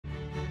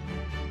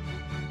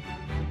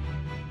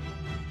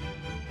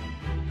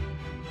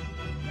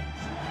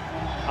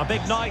A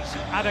big night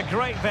at a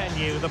great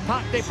venue, the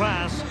Parc des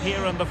Princes,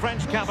 here in the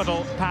French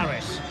capital,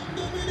 Paris.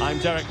 I'm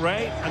Derek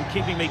Ray, and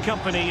keeping me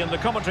company in the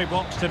commentary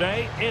box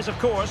today is, of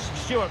course,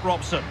 Stuart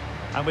Robson.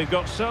 And we've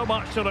got so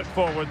much to look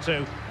forward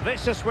to.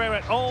 This is where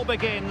it all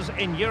begins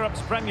in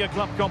Europe's Premier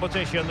Club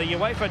competition, the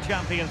UEFA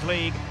Champions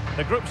League,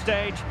 the group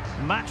stage,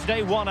 match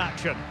day 1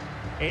 action.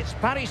 It's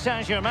Paris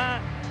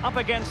Saint-Germain up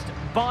against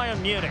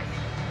Bayern Munich.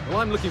 Well,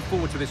 I'm looking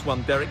forward to this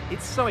one, Derek.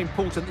 It's so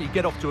important that you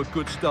get off to a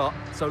good start.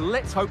 So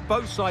let's hope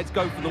both sides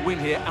go for the win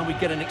here and we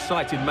get an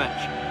exciting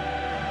match.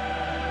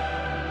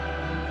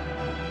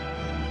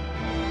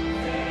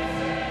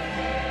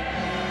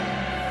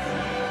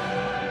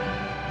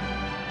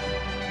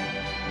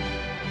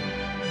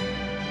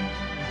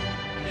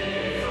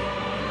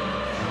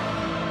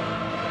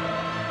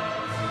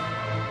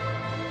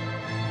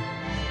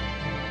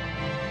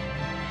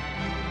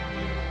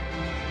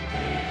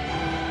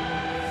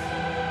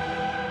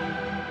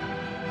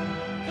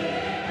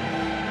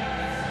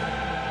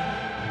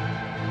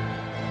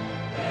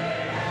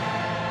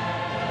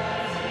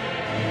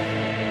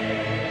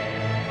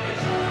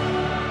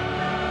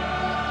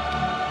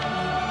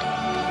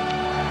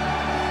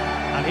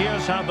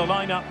 Here's how the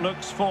lineup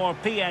looks for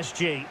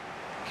PSG.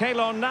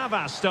 Keylor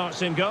Navas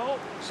starts in goal.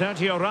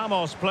 Sergio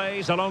Ramos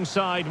plays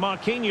alongside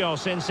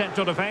Marquinhos in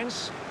central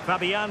defence.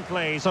 Fabian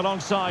plays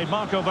alongside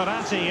Marco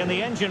Verratti in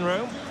the engine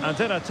room. And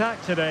in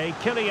attack today,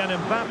 Kylian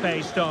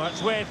Mbappe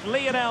starts with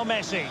Lionel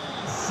Messi.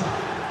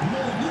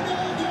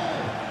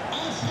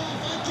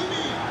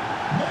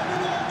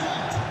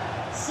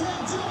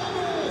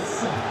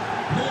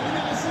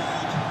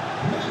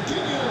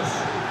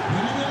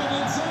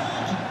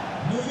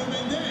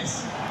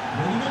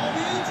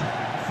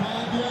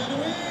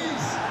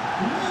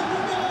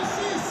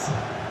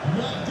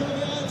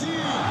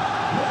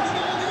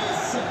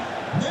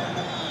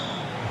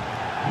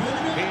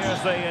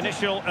 Here's the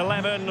initial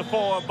 11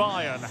 for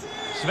Bayern.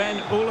 Sven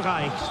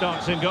Ulreich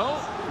starts in goal.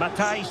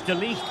 Matthijs de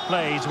Ligt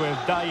plays with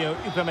Dayo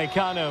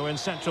Upamecano in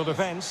central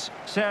defence.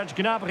 Serge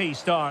Gnabry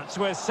starts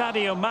with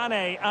Sadio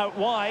Mane out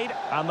wide.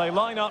 And they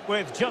line up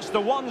with just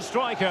the one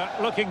striker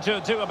looking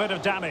to do a bit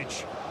of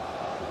damage.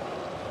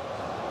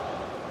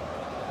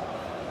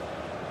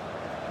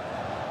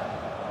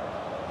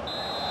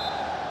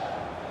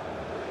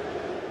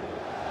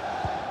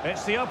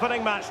 It's the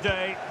opening match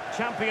day.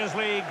 Champions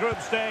League group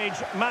stage,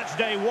 match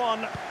day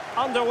 1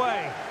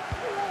 underway.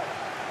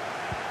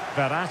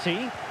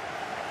 Verratti.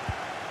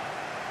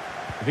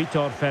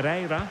 Vitor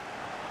Ferreira.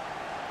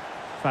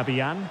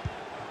 Fabian.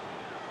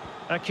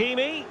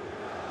 Hakimi.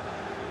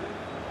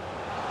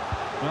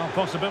 Well,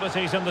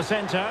 possibilities in the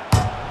centre.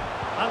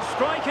 And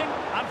striking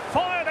and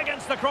fired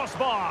against the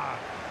crossbar.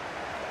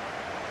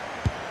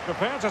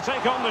 Prepared to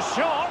take on the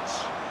shot.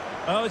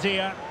 Oh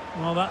dear.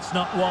 Well, that's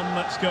not one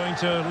that's going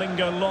to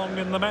linger long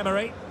in the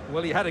memory.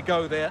 Well, he had a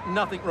go there.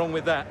 Nothing wrong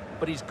with that.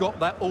 But he's got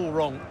that all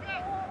wrong.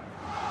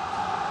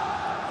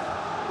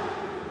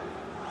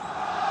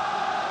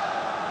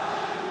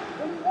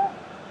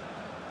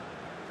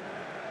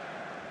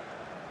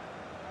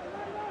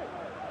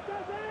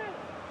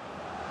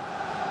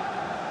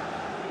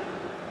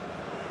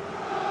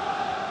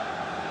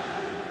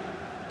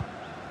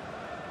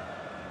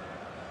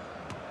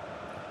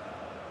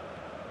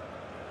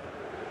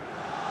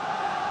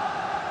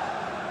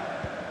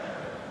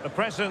 The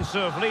presence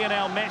of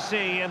Lionel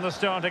Messi in the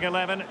starting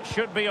 11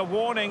 should be a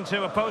warning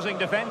to opposing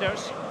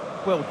defenders.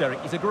 Well, Derek,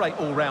 he's a great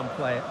all-round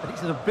player, but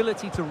it's his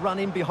ability to run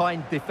in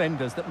behind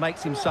defenders that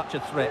makes him such a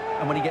threat.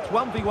 And when he gets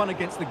 1v1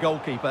 against the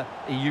goalkeeper,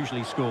 he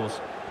usually scores.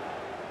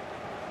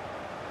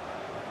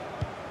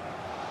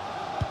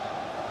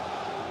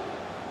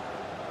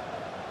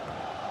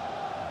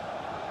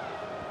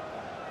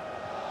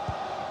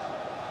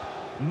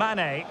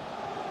 Mane.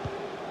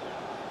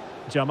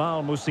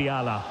 Jamal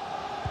Musiala.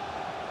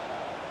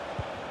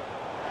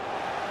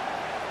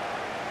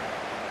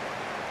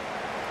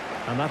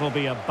 And that'll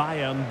be a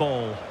Bayern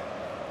ball.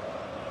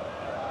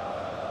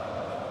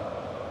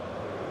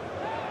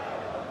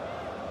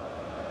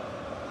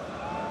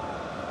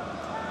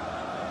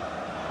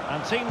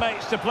 And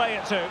teammates to play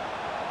it to.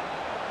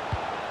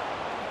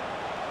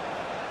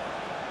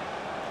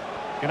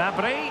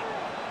 Gnabry.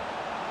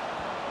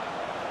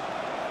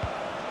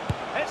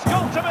 It's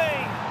got to be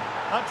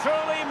a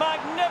truly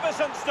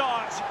magnificent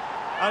start.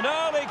 An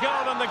early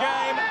goal in the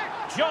game,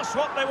 just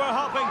what they were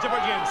hoping to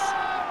produce.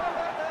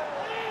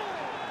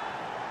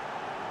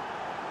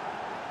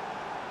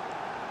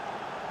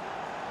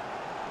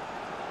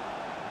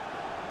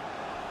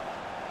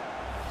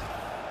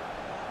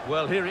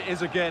 Well, here it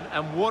is again,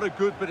 and what a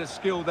good bit of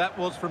skill that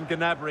was from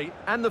Gnabry.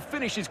 And the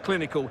finish is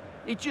clinical.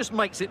 He just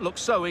makes it look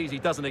so easy,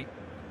 doesn't he?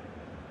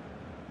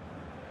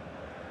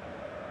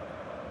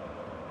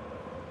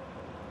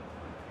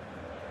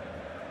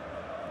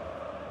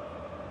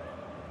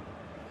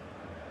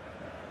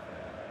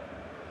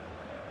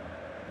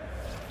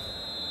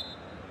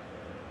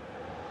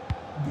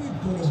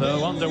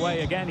 So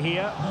underway again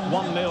here,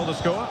 1-0 the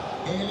score.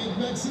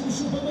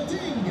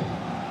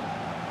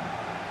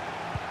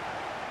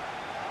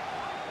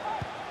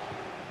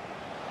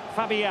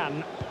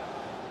 Fabian.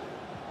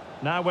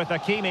 Now with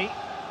Hakimi.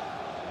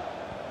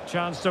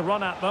 Chance to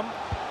run at them.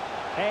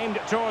 Aimed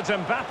towards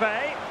Mbappe.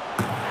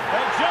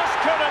 They just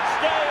couldn't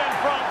stay in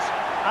front.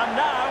 And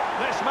now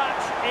this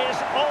match is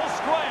all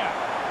square.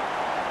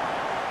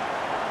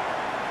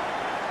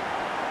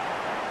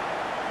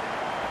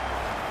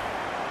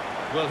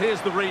 Well,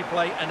 here's the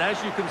replay, and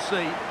as you can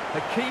see,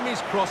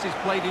 Hakimi's cross is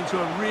played into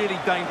a really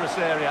dangerous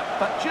area.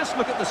 But just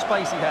look at the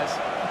space he has.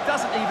 He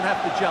doesn't even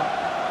have to jump.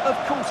 Of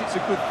course it's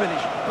a good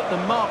finish, but the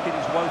marking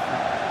is woeful.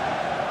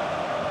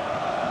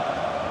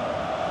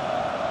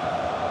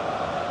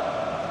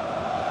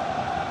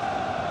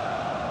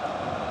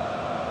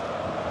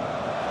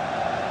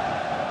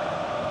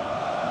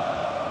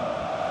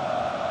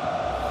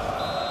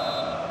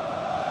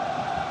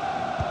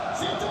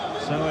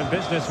 So in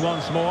business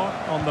once more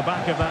on the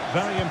back of that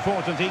very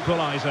important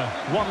equaliser.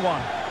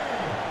 1-1.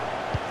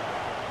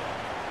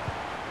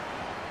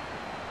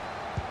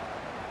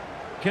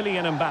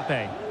 Kylian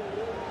Mbappe.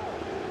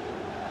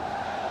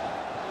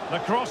 The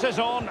cross is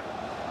on.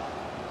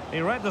 He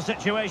read the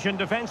situation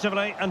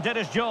defensively and did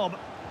his job.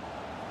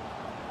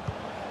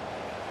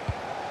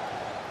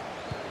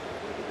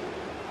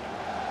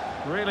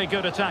 Really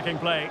good attacking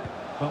play,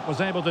 but was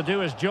able to do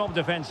his job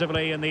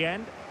defensively in the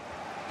end.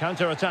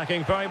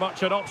 Counter-attacking, very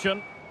much an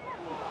option.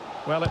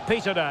 Well, it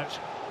petered out.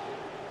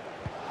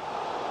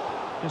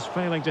 Just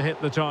failing to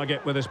hit the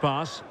target with his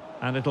pass,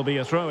 and it'll be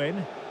a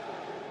throw-in.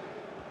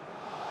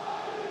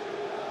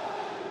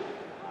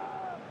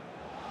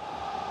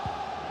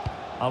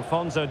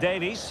 Alphonso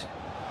Davies.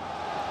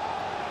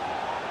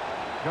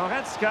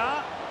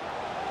 Goretzka.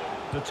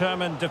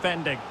 Determined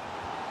defending.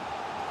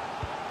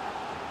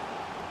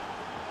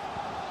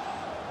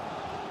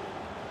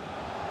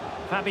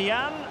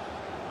 Fabian.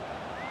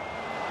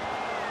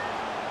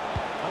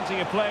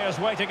 Plenty of players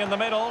waiting in the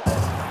middle.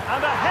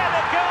 And a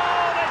headed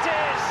goal it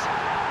is!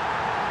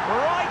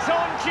 Right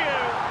on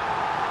cue.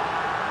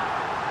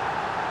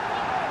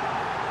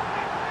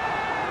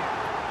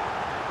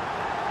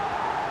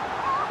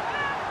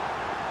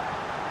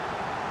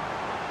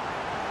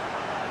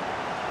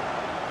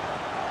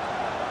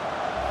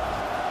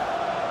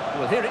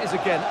 Well, here it is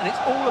again, and it's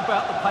all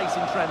about the pace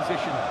in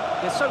transition.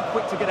 They're so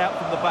quick to get out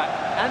from the back,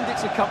 and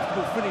it's a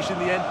comfortable finish in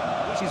the end,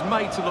 which is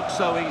made to look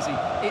so easy.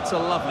 It's a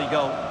lovely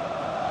goal.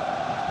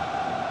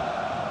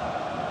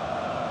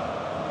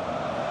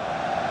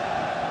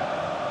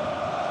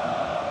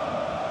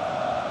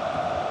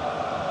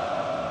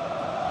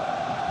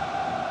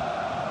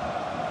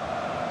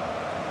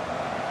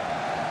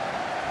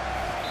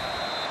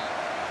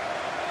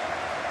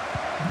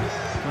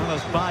 Well,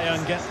 as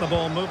Bayern get the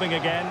ball moving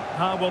again,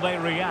 how will they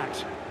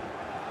react?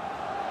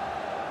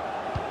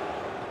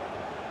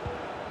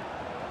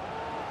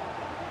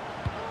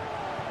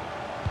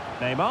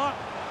 Neymar.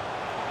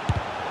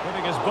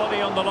 Putting his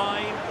body on the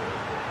line.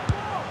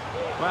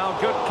 Well,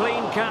 good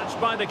clean catch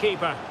by the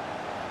keeper.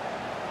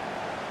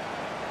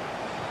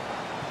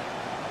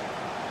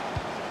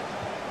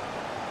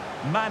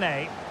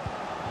 Mane.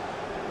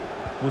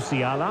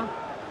 Musiala.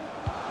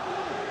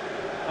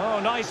 Oh,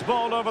 nice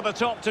ball over the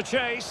top to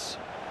chase.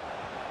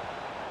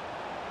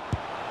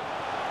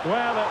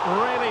 Well, it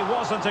really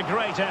wasn't a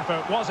great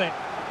effort, was it?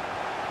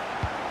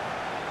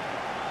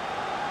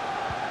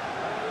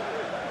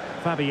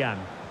 Fabian.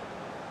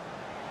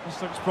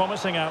 This looks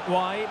promising out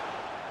wide.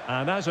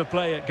 And as a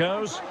play it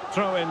goes,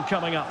 throw-in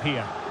coming up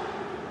here.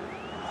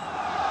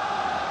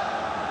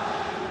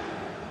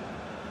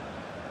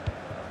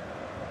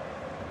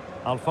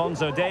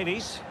 Alphonso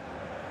Davies.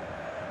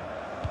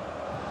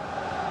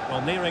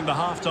 Well, nearing the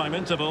half-time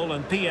interval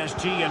and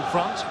PSG in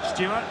front.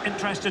 Stuart,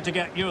 interested to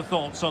get your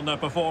thoughts on their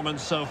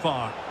performance so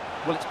far.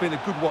 Well, it's been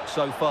a good watch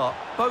so far.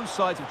 Both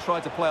sides have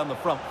tried to play on the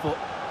front foot,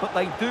 but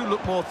they do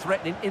look more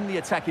threatening in the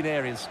attacking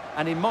areas.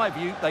 And in my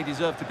view, they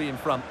deserve to be in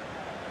front.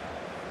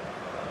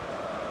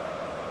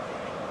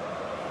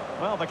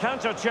 Well, the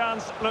counter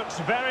chance looks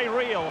very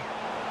real.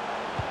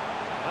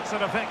 That's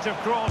an effective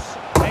cross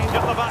aimed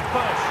at the back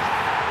post.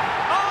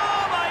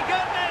 Oh, my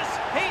goodness!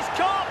 He's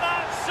caught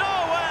that so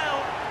well!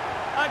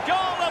 A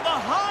goal of the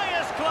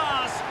highest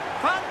class.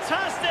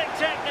 Fantastic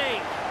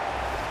technique.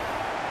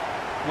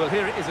 Well,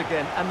 here it is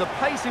again, and the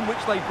pace in which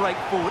they break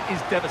forward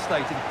is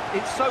devastating.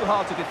 It's so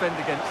hard to defend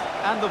against,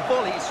 and the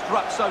volley is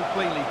struck so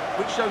cleanly,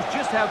 which shows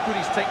just how good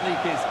his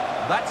technique is.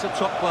 That's a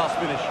top-class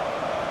finish.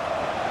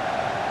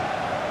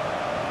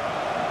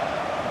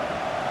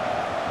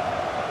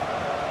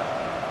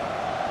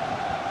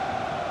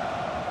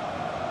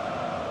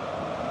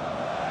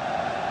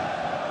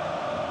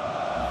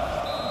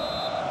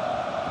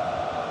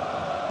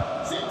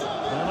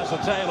 Well, it's a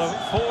tale of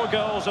 4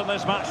 goals in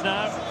this match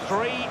now.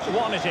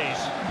 3-1 it is.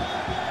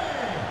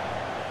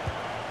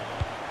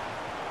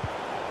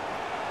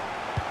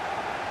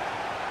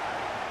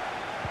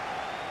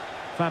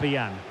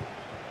 Fabian.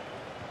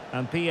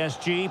 And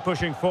PSG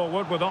pushing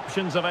forward with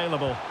options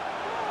available.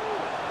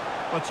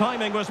 The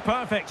timing was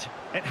perfect.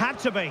 It had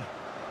to be.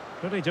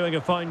 Really doing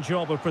a fine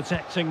job of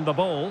protecting the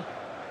ball.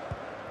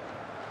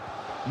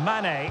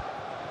 Mane.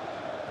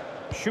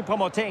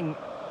 Choupo-Moting.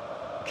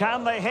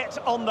 Can they hit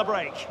on the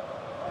break?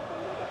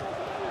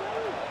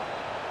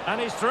 And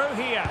he's through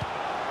here.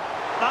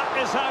 That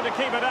is how to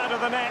keep it out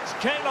of the net.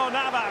 Keylor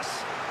Navas.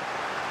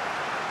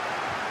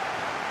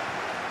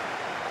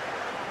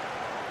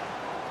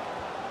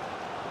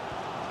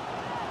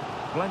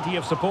 Plenty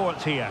of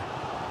support here.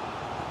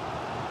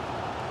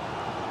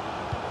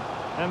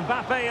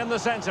 Mbappe in the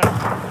centre.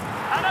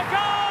 And a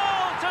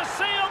goal to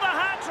seal the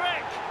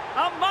hat-trick!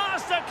 A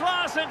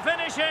masterclass in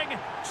finishing.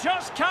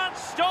 Just can't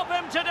stop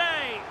him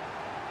today.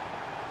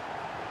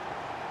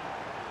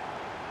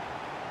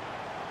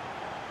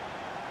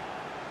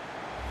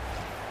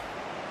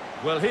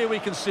 Well, here we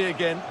can see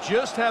again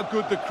just how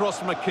good the cross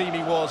from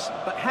Hakimi was.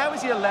 But how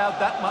has he allowed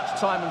that much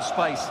time and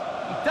space?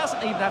 He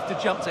doesn't even have to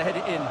jump to head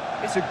it in.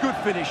 It's a good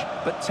finish,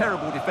 but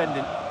terrible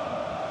defending.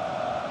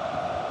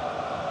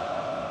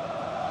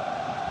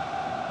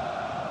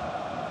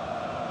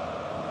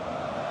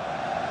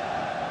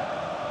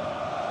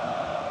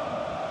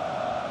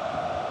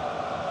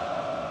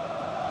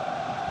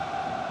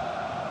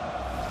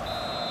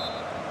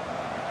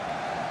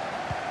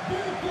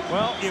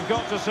 Well, you've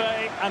got to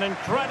say, an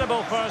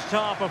incredible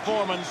first-half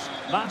performance.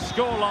 That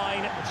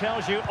scoreline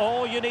tells you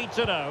all you need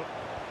to know.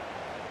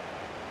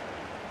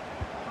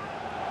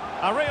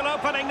 A real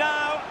opening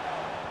now.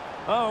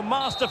 Oh,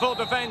 masterful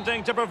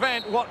defending to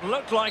prevent what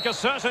looked like a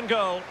certain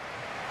goal.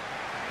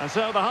 And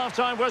so the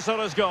half-time whistle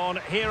has gone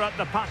here at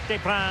the Parc des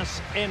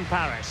Princes in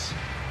Paris.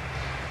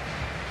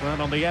 Well,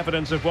 on the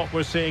evidence of what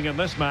we're seeing in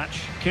this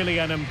match,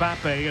 Kylian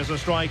Mbappe is a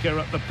striker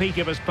at the peak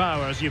of his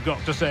powers, you've got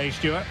to say,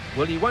 Stuart.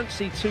 Well, you won't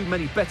see too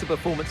many better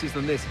performances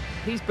than this.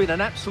 He's been an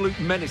absolute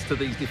menace to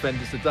these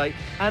defenders today,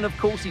 and of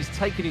course he's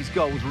taken his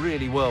goals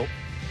really well.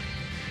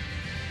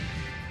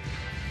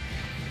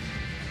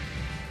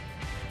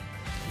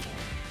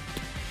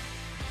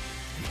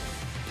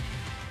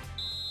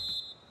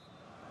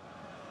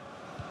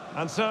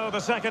 And so the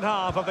second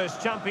half of this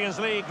Champions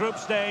League group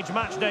stage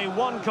matchday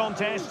 1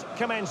 contest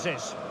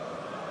commences.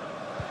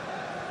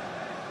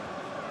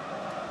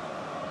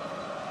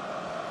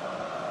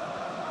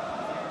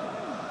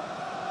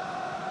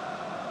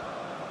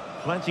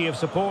 Plenty of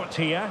support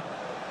here.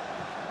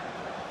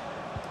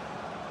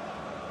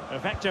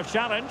 Effective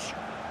challenge.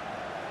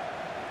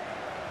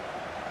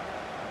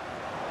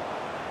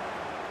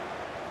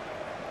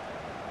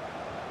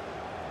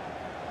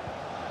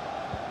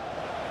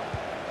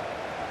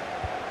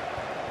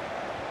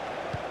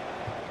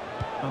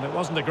 And it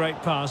wasn't a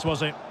great pass,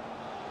 was it?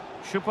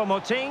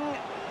 Choupo-Moting.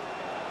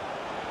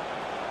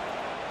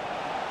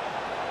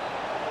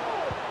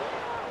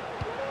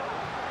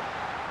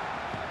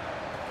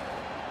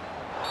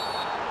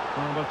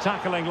 And with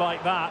tackling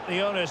like that, the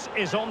onus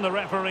is on the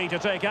referee to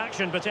take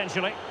action,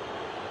 potentially.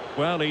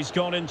 Well, he's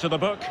gone into the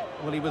book.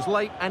 Well, he was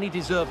late and he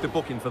deserved a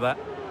booking for that.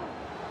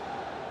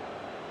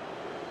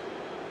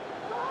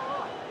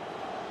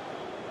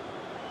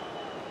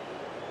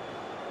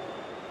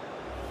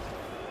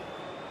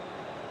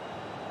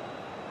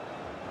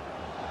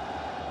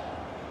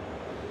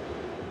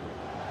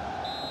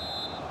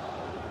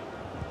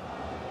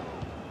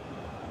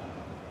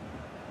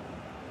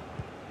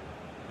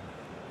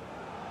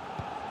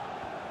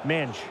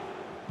 Minge.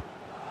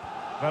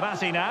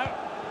 Verratti now.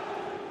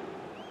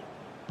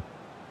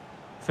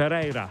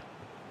 Ferreira.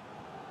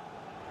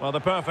 Well, the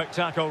perfect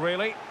tackle,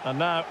 really. And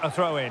now a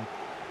throw-in.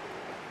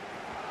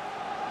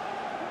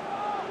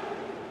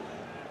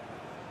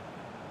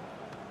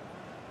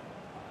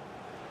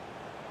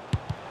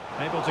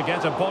 Able to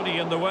get a body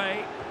in the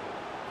way.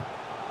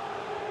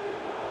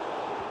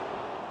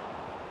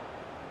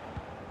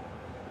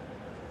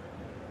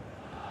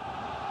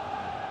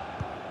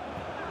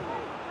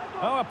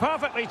 Oh, a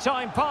perfectly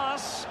timed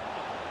pass.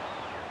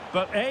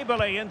 But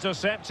ably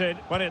intercepted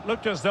when it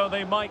looked as though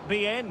they might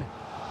be in.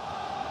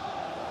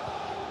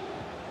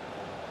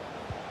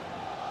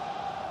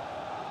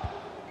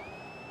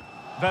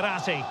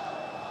 Verratti.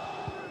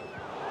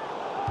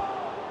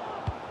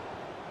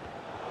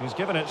 He's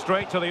given it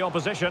straight to the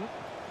opposition.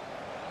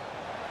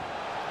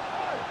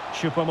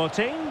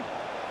 Choupo-Moting.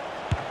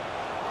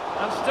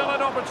 And still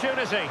an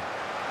opportunity.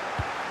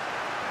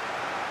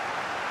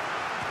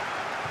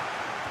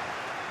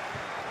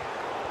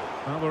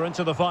 Well, we're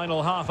into the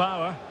final half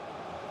hour.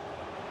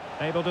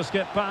 Able to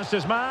skip past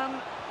his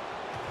man.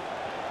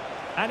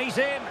 And he's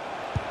in.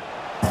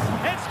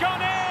 It's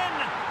gone in!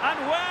 And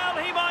well,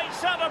 he might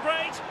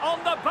celebrate on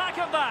the back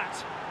of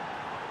that.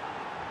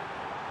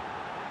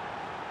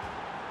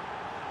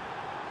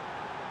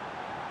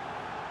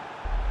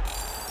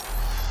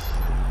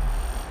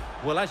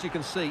 Well, as you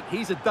can see,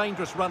 he's a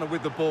dangerous runner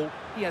with the ball.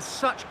 He has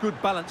such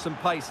good balance and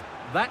pace.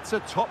 That's a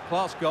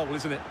top-class goal,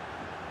 isn't it?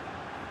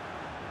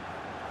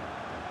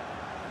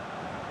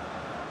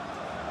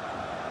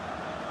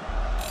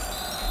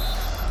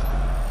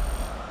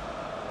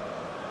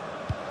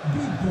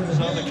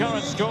 So the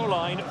current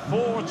scoreline,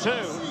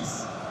 4-2.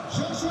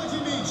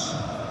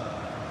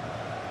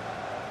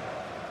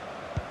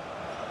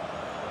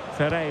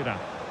 Ferreira.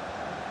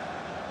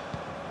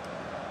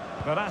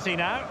 Verratti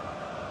now.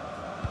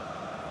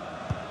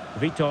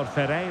 Vitor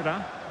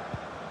Ferreira.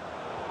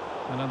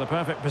 And in the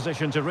perfect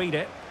position to read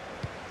it.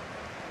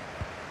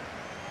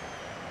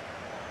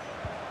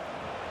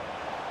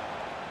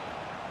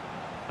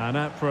 And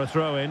out for a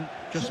throw-in,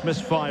 just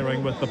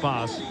misfiring with the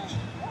pass.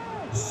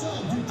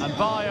 And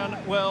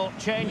Bayern will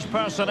change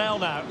personnel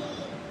now.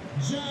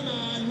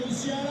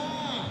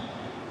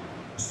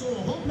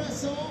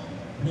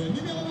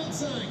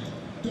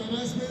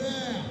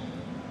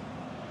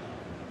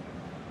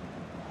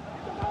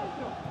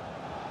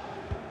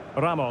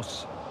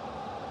 Ramos.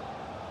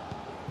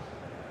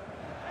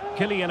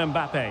 Kylian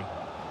Mbappe.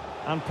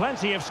 And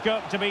plenty of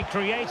scope to be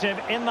creative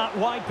in that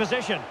wide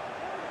position.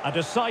 A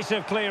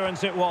decisive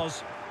clearance it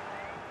was.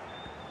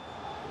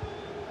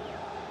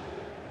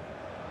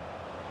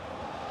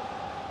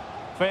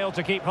 Failed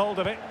to keep hold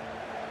of it.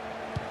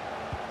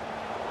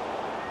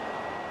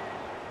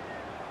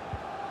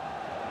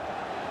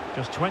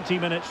 Just 20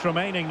 minutes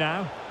remaining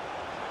now.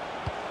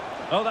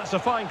 Oh, that's a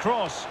fine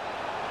cross.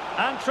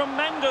 And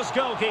tremendous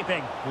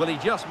goalkeeping. Well, he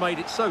just made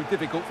it so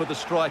difficult for the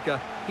striker.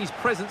 His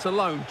presence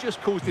alone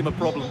just caused him a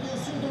problem.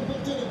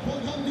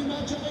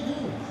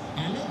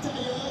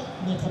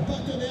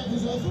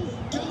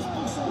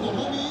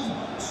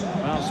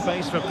 Well,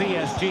 space for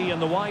PSG in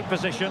the wide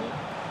position.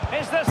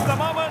 Is this the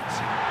moment?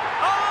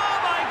 Oh,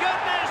 my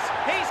goodness!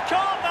 He's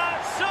caught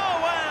that so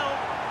well!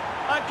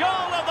 A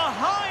goal of the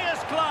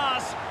highest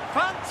class.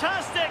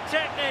 Fantastic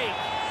technique.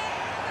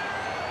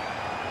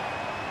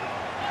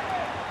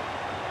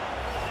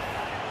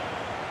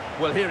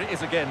 Well, here it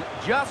is again.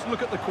 Just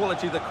look at the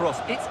quality of the cross.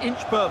 It's inch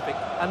perfect.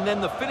 And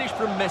then the finish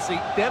from Messi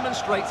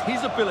demonstrates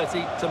his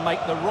ability to make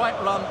the right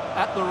run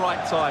at the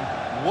right time.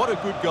 What a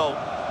good goal.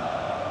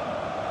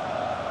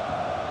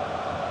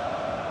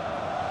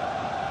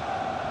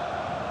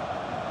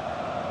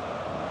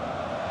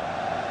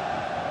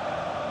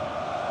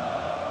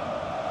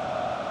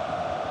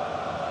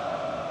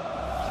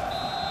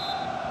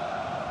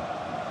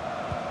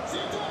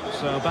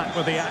 So back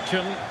with the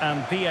action,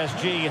 and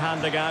PSG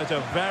handing out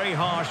a very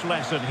harsh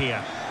lesson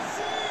here.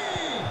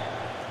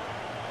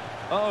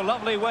 Oh,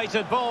 lovely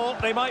weighted ball.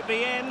 They might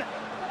be in.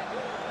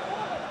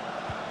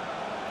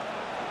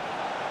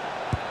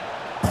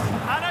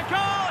 And a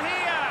goal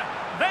here!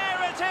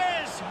 There it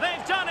is!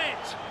 They've done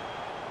it!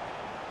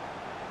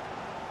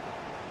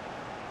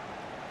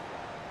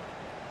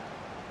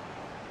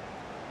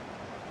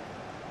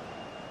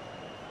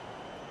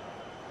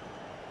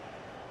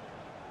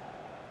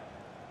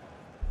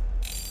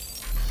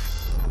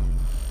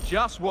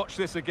 Just watch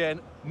this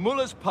again.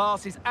 Muller's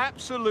pass is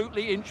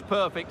absolutely inch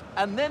perfect,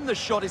 and then the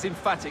shot is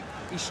emphatic.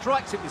 He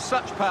strikes it with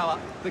such power,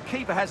 the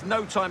keeper has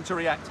no time to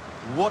react.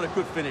 What a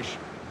good finish.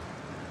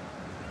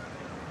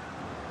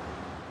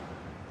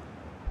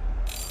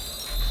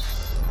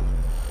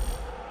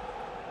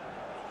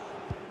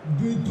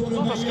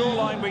 Not a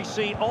scoreline we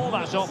see all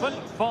that often.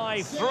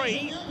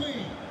 5-3.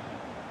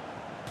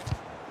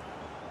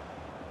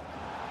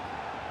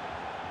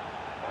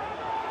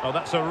 Oh,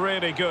 that's a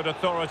really good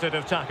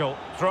authoritative tackle.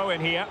 Throw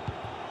in here.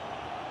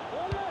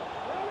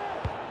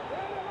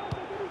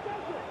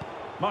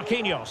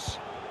 Marquinhos.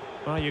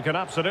 Well, you can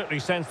absolutely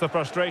sense the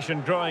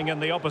frustration growing in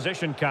the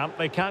opposition camp.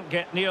 They can't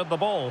get near the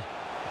ball.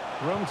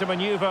 Room to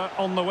manoeuvre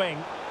on the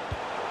wing.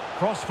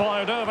 Cross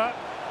fired over.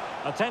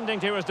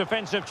 Attending to his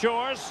defensive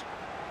chores.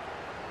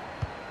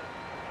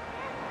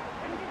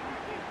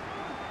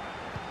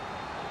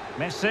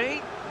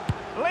 Messi.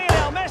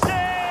 Lionel Messi!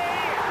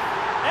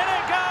 In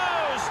it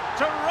goes!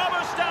 To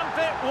rubber stamp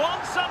it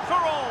once and for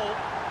all.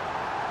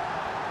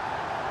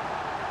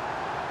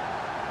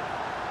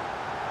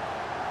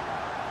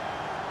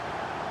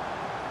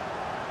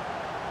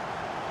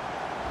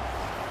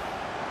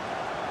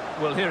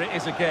 Well, here it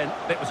is again.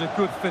 It was a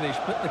good finish,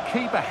 but the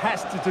keeper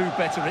has to do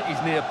better at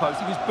his near post.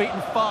 He was beaten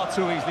far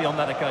too easily on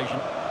that occasion.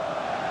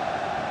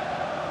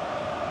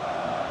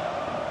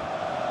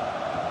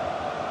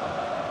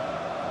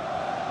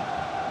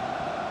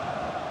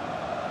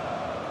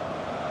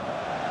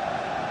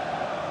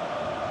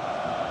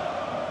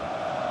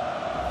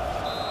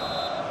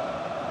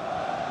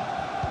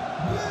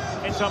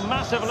 It's a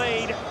massive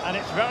lead, and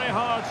it's very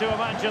hard to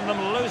imagine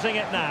them losing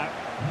it now.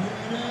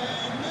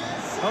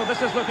 Oh,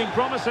 this is looking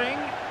promising.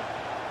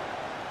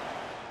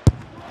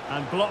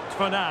 And blocked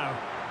for now.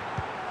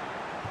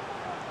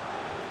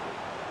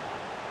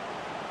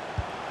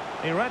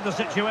 He read the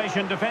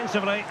situation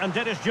defensively and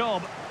did his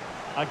job.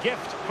 A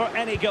gift for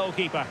any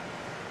goalkeeper.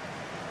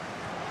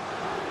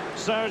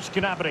 Serge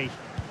Gnabry.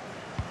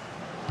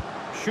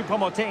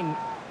 Choupo-Moting.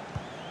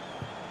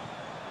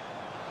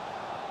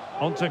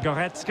 Onto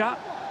Goretzka.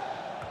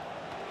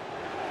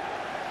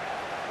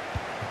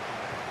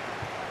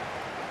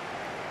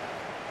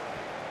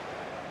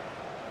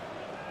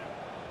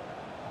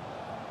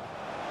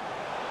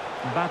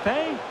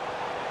 Mbappe.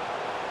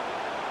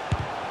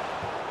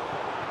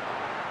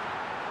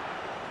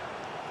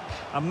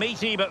 A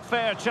meaty but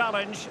fair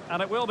challenge,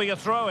 and it will be a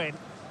throw-in.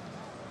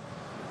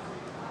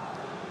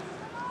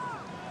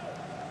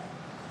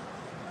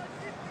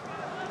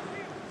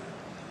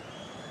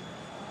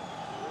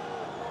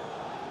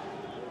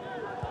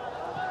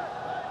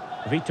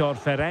 Vitor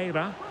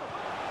Ferreira.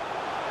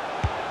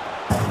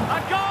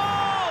 A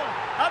goal!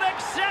 An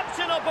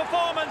exceptional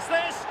performance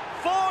this.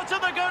 4 to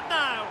the good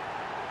now.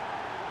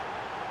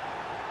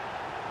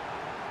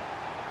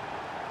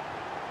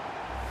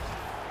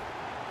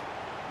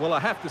 Well, I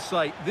have to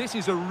say, this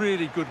is a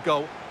really good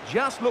goal.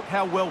 Just look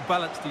how well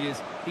balanced he is.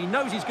 He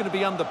knows he's going to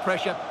be under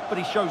pressure, but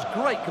he shows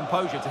great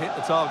composure to hit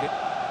the target.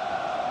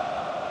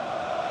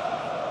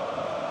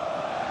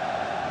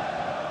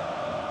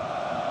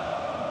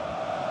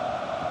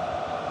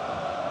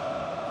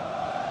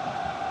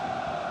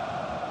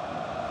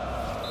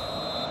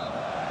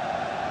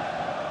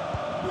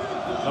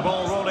 The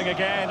ball rolling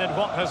again in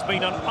what has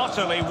been an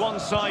utterly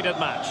one-sided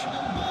match.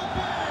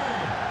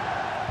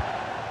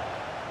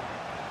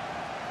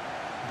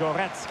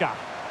 Goretzka.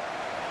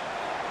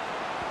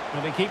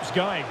 And he keeps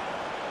going.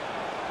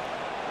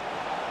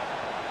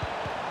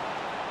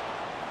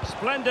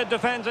 Splendid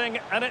defending,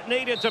 and it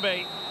needed to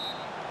be.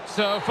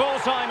 So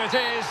full-time it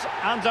is,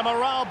 and a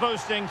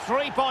morale-boosting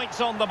 3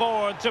 points on the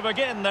board to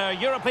begin their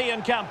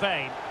European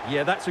campaign.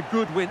 Yeah, that's a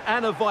good win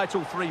and a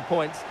vital 3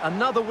 points.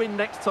 Another win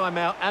next time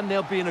out, and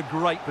they'll be in a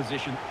great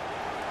position.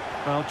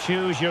 Well,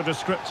 choose your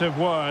descriptive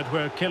word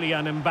where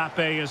Kylian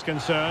Mbappe is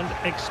concerned.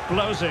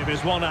 Explosive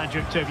is one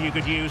adjective you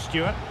could use,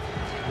 Stuart.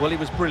 Well, he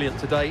was brilliant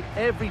today.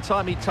 Every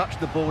time he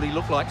touched the ball, he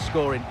looked like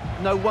scoring.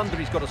 No wonder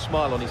he's got a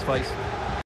smile on his face.